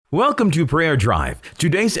Welcome to Prayer Drive.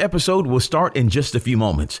 Today's episode will start in just a few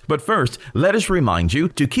moments. But first, let us remind you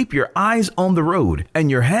to keep your eyes on the road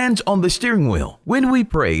and your hands on the steering wheel. When we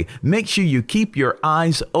pray, make sure you keep your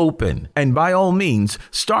eyes open. And by all means,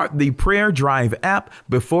 start the Prayer Drive app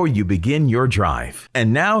before you begin your drive.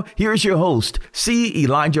 And now, here's your host, C.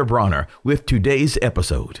 Elijah Bronner, with today's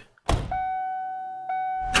episode.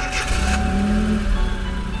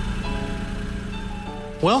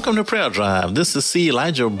 Welcome to Prayer Drive. This is C.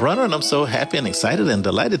 Elijah Brunner, and I'm so happy and excited and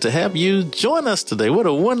delighted to have you join us today. What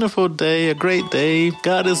a wonderful day, a great day.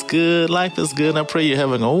 God is good, life is good, and I pray you're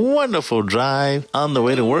having a wonderful drive on the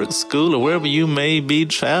way to work, school, or wherever you may be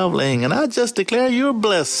traveling. And I just declare you're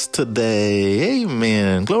blessed today.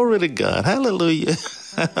 Amen. Glory to God. Hallelujah.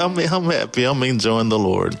 I'm happy. I'm enjoying the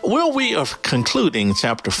Lord. Well, we are concluding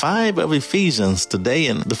chapter 5 of Ephesians today,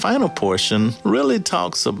 and the final portion really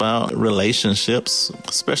talks about relationships,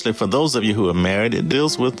 especially for those of you who are married. It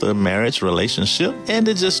deals with the marriage relationship, and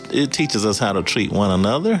it teaches us how to treat one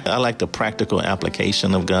another. I like the practical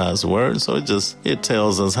application of God's word, so it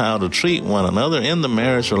tells us how to treat one another in the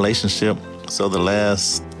marriage relationship. So the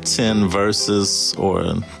last 10 verses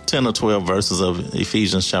or 10 or 12 verses of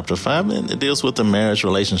Ephesians chapter 5, and it deals with the marriage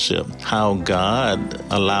relationship, how God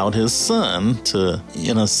allowed his son to,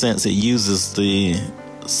 in a sense, it uses the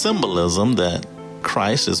symbolism that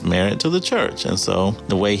Christ is married to the church. And so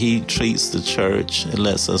the way he treats the church, it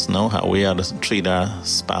lets us know how we are to treat our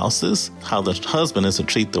spouses, how the husband is to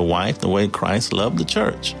treat the wife, the way Christ loved the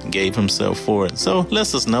church, gave himself for it. So it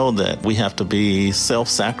lets us know that we have to be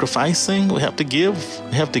self-sacrificing. We have to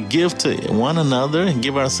give to one another and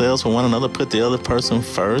give ourselves for one another, put the other person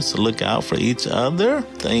first, look out for each other. I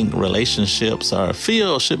think relationships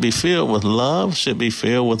should be filled with love, should be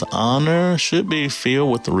filled with honor, should be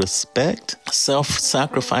filled with respect,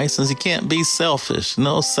 self-sacrifices. You can't be selfish.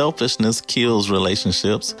 No, selfishness kills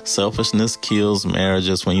relationships. Selfishness kills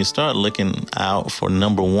marriages. When you start looking out for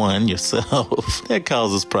number one, yourself, that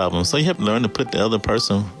causes problems. So you have to learn to put the other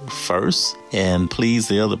person first and please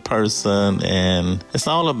the other person. And it's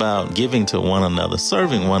all about giving to one another,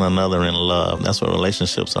 serving one another in love. That's what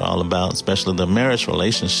relationships are all about, especially the marriage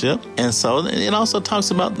relationship. And so it also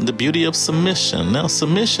talks about the beauty of submission. Now,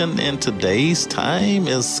 submission in today's time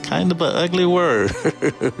is kind of an ugly word.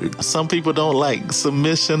 Some people don't like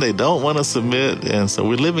submission. They don't want to submit. And so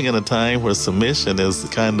we're living in a time where submission is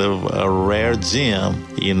kind of a rare gem.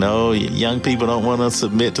 You know, young people don't want to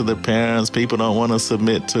submit to their parents. People don't want to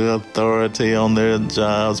submit to authority on their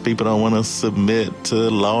jobs. People don't want to submit to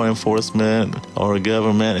law enforcement or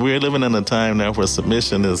government. We're living in a time now where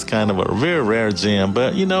submission is kind of a very rare gem.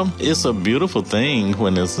 But, you know, it's a beautiful thing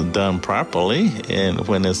when it's done properly and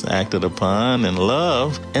when it's acted upon in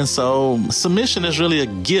love. And so submission is really a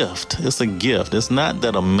gift. It's a gift. It's not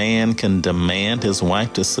that a man can demand his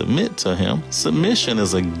wife to submit to him. Submission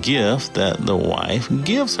is a gift that the wife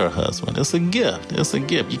gives her husband. It's a gift. It's a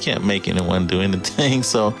gift. You can't make anyone do anything.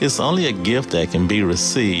 So it's only a gift that can be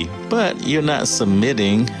received. But you're not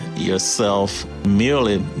submitting yourself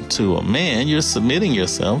merely to a man. You're submitting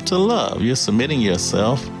yourself to love. You're submitting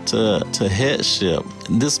yourself to headship.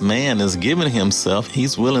 This man is giving himself.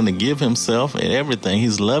 He's willing to give himself and everything.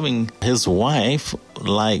 He's loving his wife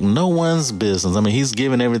like no one's business. I mean, he's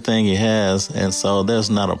giving everything he has. And so there's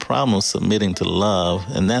not a problem submitting to love.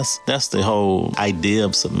 And that's the whole idea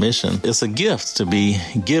of submission. It's a gift to be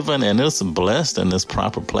given, and it's blessed in this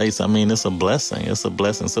proper place. I mean, it's a blessing. It's a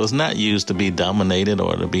blessing. So it's not used to be dominated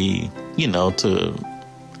or to be, to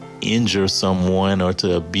injure someone or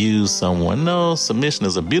to abuse someone. No, submission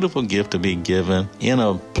is a beautiful gift to be given in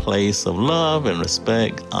a place of love and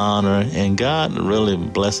respect, honor, and God really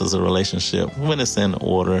blesses a relationship when it's in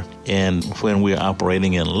order and when we're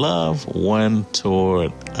operating in love one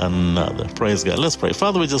toward another. Praise God. Let's pray.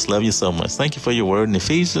 Father, we just love you so much. Thank you for your word in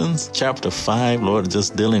Ephesians chapter 5, Lord,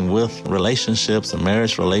 just dealing with relationships and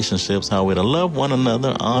marriage relationships, how we're to love one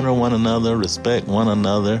another, honor one another, respect one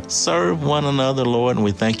another, serve one another, Lord, and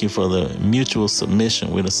we thank you for the mutual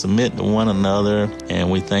submission. We're to submit to one another,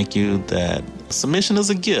 and we thank you that submission is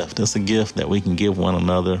a gift. It's a gift that we can give one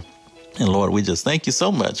another. And Lord, we just thank you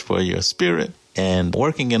so much for your spirit and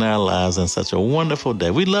working in our lives on such a wonderful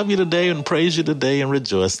day. We love you today and praise you today and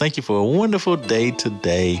rejoice. Thank you for a wonderful day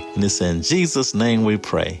today. And it's in Jesus' name we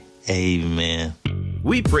pray. Amen.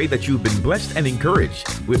 We pray that you've been blessed and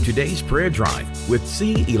encouraged with today's prayer drive with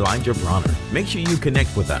C. Elijah Bronner. Make sure you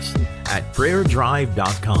connect with us at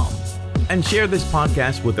prayerdrive.com and share this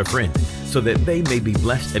podcast with a friend so that they may be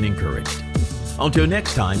blessed and encouraged. Until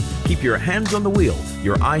next time, keep your hands on the wheel,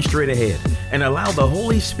 your eyes straight ahead, and allow the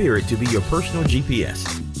Holy Spirit to be your personal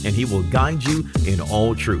GPS, and He will guide you in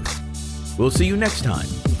all truth. We'll see you next time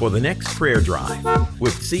for the next prayer drive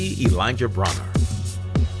with C. Elijah Bronner.